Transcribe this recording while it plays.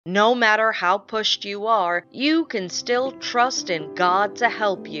No matter how pushed you are, you can still trust in God to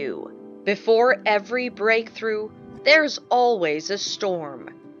help you. Before every breakthrough, there's always a storm.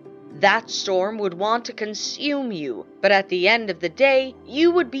 That storm would want to consume you, but at the end of the day,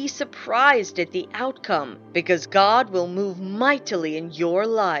 you would be surprised at the outcome because God will move mightily in your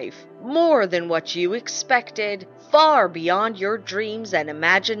life, more than what you expected, far beyond your dreams and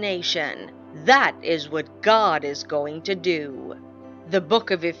imagination. That is what God is going to do. The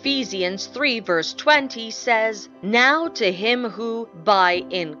book of Ephesians 3 verse 20 says, "Now to him who, by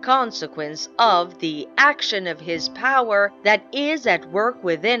in consequence of the action of his power that is at work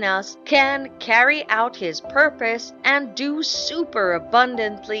within us, can carry out his purpose and do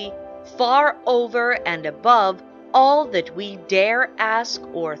superabundantly, far over and above all that we dare ask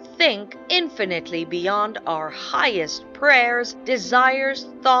or think, infinitely beyond our highest prayers, desires,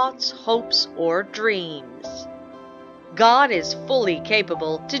 thoughts, hopes, or dreams." God is fully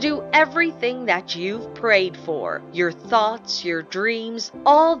capable to do everything that you've prayed for, your thoughts, your dreams,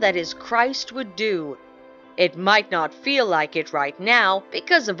 all that is Christ would do. It might not feel like it right now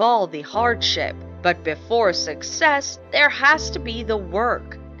because of all the hardship, but before success, there has to be the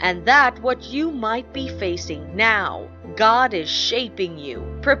work, and that what you might be facing now. God is shaping you,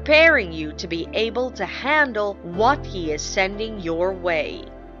 preparing you to be able to handle what He is sending your way.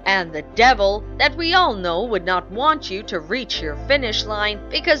 And the devil, that we all know would not want you to reach your finish line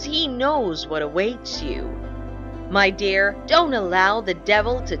because he knows what awaits you. My dear, don't allow the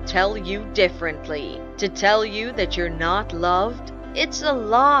devil to tell you differently, to tell you that you're not loved. It's a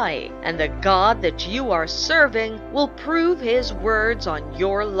lie, and the God that you are serving will prove His words on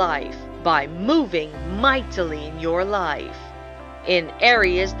your life by moving mightily in your life. In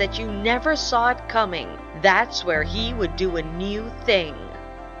areas that you never saw it coming, that's where He would do a new thing.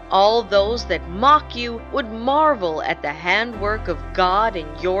 All those that mock you would marvel at the handwork of God in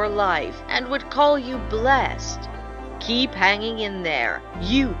your life and would call you blessed. Keep hanging in there.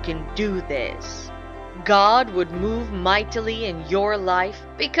 You can do this. God would move mightily in your life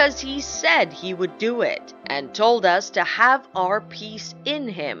because He said He would do it and told us to have our peace in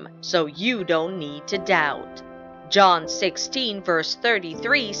Him so you don't need to doubt. John 16 verse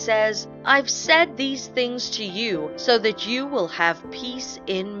 33 says, "I've said these things to you so that you will have peace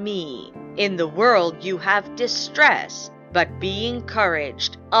in me. In the world you have distress, but be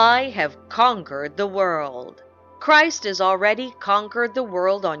encouraged. I have conquered the world." Christ has already conquered the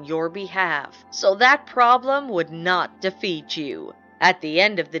world on your behalf, so that problem would not defeat you. At the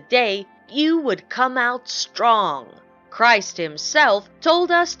end of the day, you would come out strong. Christ Himself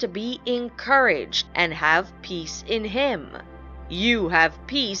told us to be encouraged and have peace in Him. You have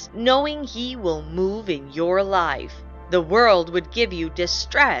peace knowing He will move in your life. The world would give you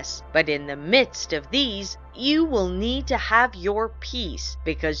distress, but in the midst of these, you will need to have your peace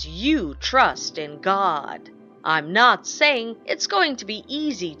because you trust in God. I'm not saying it's going to be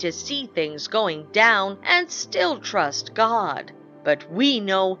easy to see things going down and still trust God. But we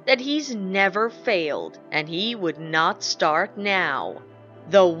know that He's never failed, and He would not start now.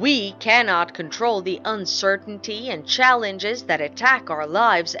 Though we cannot control the uncertainty and challenges that attack our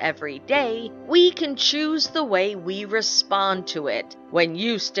lives every day, we can choose the way we respond to it. When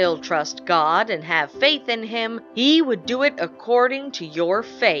you still trust God and have faith in Him, He would do it according to your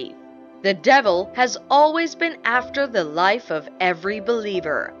faith. The devil has always been after the life of every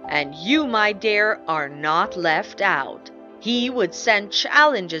believer, and you, my dear, are not left out. He would send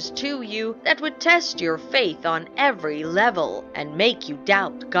challenges to you that would test your faith on every level and make you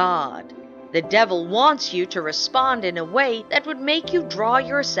doubt God. The devil wants you to respond in a way that would make you draw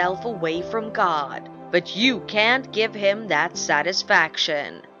yourself away from God, but you can't give him that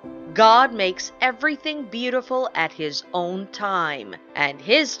satisfaction. God makes everything beautiful at His own time, and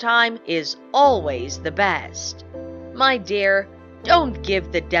His time is always the best. My dear, don't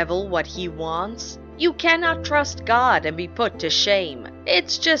give the devil what he wants. You cannot trust God and be put to shame.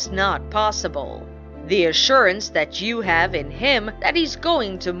 It's just not possible. The assurance that you have in Him that He's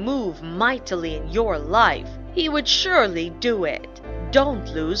going to move mightily in your life, He would surely do it.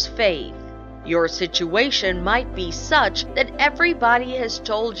 Don't lose faith. Your situation might be such that everybody has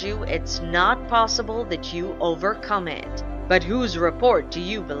told you it's not possible that you overcome it. But whose report do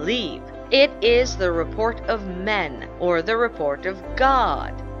you believe? It is the report of men or the report of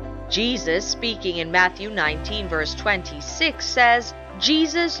God. Jesus, speaking in Matthew 19 verse 26, says,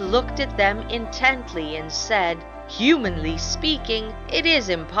 Jesus looked at them intently and said, "Humanly speaking, it is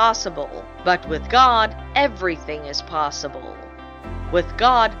impossible, but with God, everything is possible." With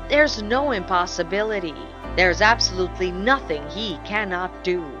God, there's no impossibility. There's absolutely nothing He cannot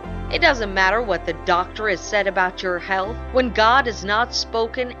do. It doesn't matter what the doctor has said about your health. When God has not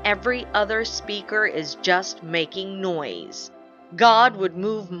spoken, every other speaker is just making noise. God would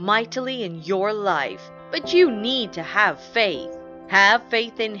move mightily in your life, but you need to have faith. Have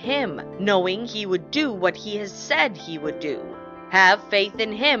faith in Him, knowing He would do what He has said He would do. Have faith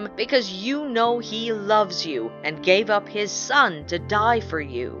in Him because you know He loves you and gave up His Son to die for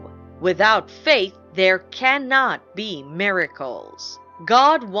you. Without faith, there cannot be miracles.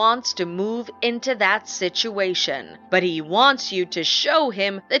 God wants to move into that situation, but He wants you to show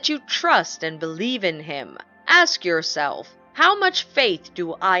Him that you trust and believe in Him. Ask yourself, how much faith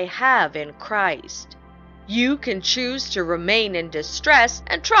do I have in Christ? You can choose to remain in distress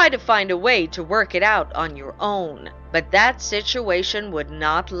and try to find a way to work it out on your own. But that situation would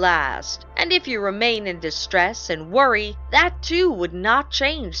not last. And if you remain in distress and worry, that too would not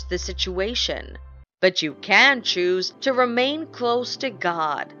change the situation. But you can choose to remain close to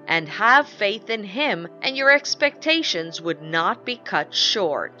God and have faith in Him, and your expectations would not be cut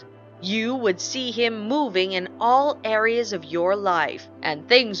short. You would see Him moving in all areas of your life, and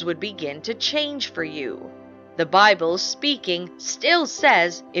things would begin to change for you. The Bible speaking still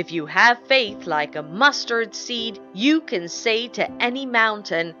says, if you have faith like a mustard seed, you can say to any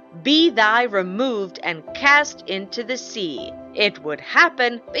mountain, "Be thou removed and cast into the sea." It would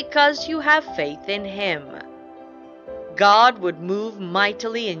happen because you have faith in Him. God would move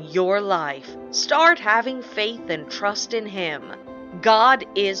mightily in your life. Start having faith and trust in Him. God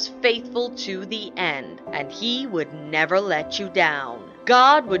is faithful to the end, and He would never let you down.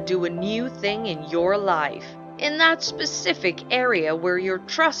 God would do a new thing in your life, in that specific area where you're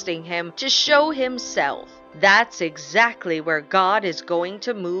trusting Him to show Himself. That's exactly where God is going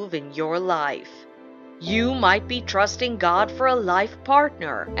to move in your life. You might be trusting God for a life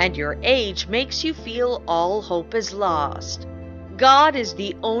partner, and your age makes you feel all hope is lost. God is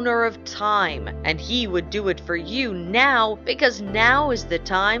the owner of time, and He would do it for you now because now is the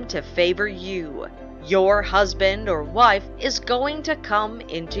time to favor you. Your husband or wife is going to come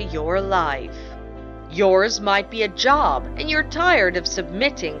into your life. Yours might be a job, and you're tired of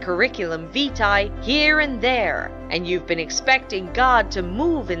submitting curriculum vitae here and there, and you've been expecting God to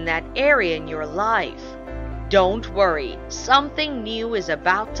move in that area in your life. Don't worry, something new is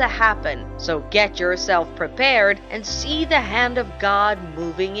about to happen, so get yourself prepared and see the hand of God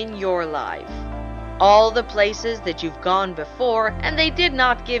moving in your life. All the places that you've gone before and they did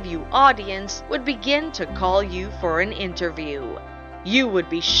not give you audience would begin to call you for an interview. You would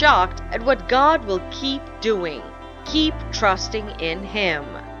be shocked at what God will keep doing. Keep trusting in Him.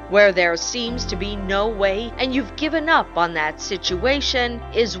 Where there seems to be no way and you've given up on that situation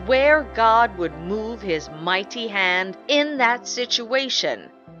is where God would move His mighty hand in that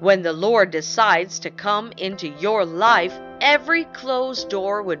situation. When the Lord decides to come into your life, every closed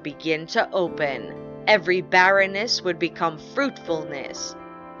door would begin to open. Every barrenness would become fruitfulness.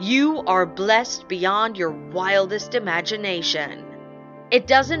 You are blessed beyond your wildest imagination. It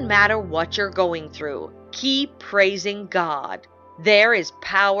doesn't matter what you're going through. Keep praising God. There is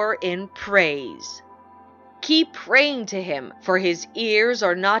power in praise. Keep praying to Him, for His ears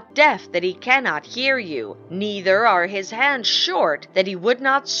are not deaf that He cannot hear you, neither are His hands short that He would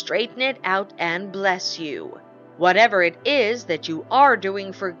not straighten it out and bless you. Whatever it is that you are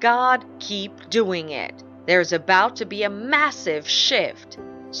doing for God, keep doing it. There's about to be a massive shift.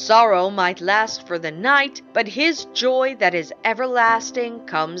 Sorrow might last for the night, but His joy that is everlasting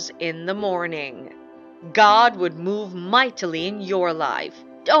comes in the morning. God would move mightily in your life.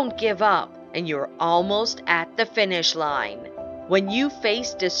 Don't give up, and you're almost at the finish line. When you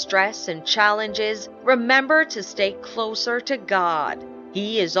face distress and challenges, remember to stay closer to God.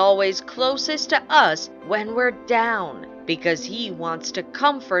 He is always closest to us when we're down, because He wants to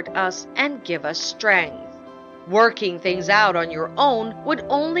comfort us and give us strength. Working things out on your own would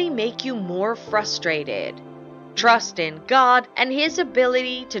only make you more frustrated. Trust in God and His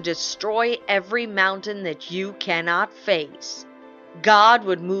ability to destroy every mountain that you cannot face. God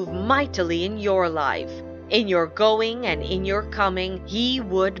would move mightily in your life. In your going and in your coming, He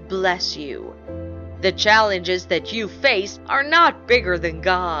would bless you. The challenges that you face are not bigger than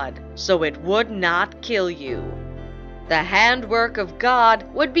God, so it would not kill you. The handwork of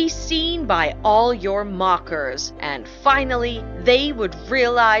God would be seen by all your mockers, and finally they would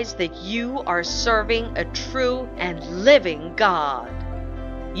realize that you are serving a true and living God.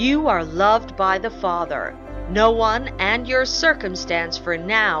 You are loved by the Father. No one and your circumstance for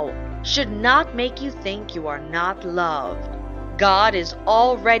now should not make you think you are not loved. God is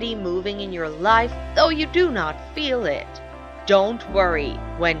already moving in your life, though you do not feel it. Don't worry.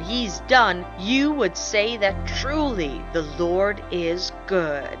 When He's done, you would say that truly the Lord is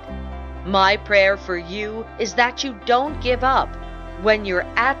good. My prayer for you is that you don't give up when you're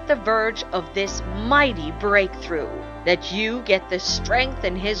at the verge of this mighty breakthrough, that you get the strength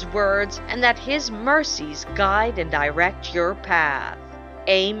in His words and that His mercies guide and direct your path.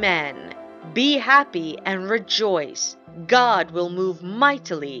 Amen. Be happy and rejoice. God will move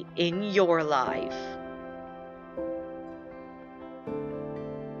mightily in your life.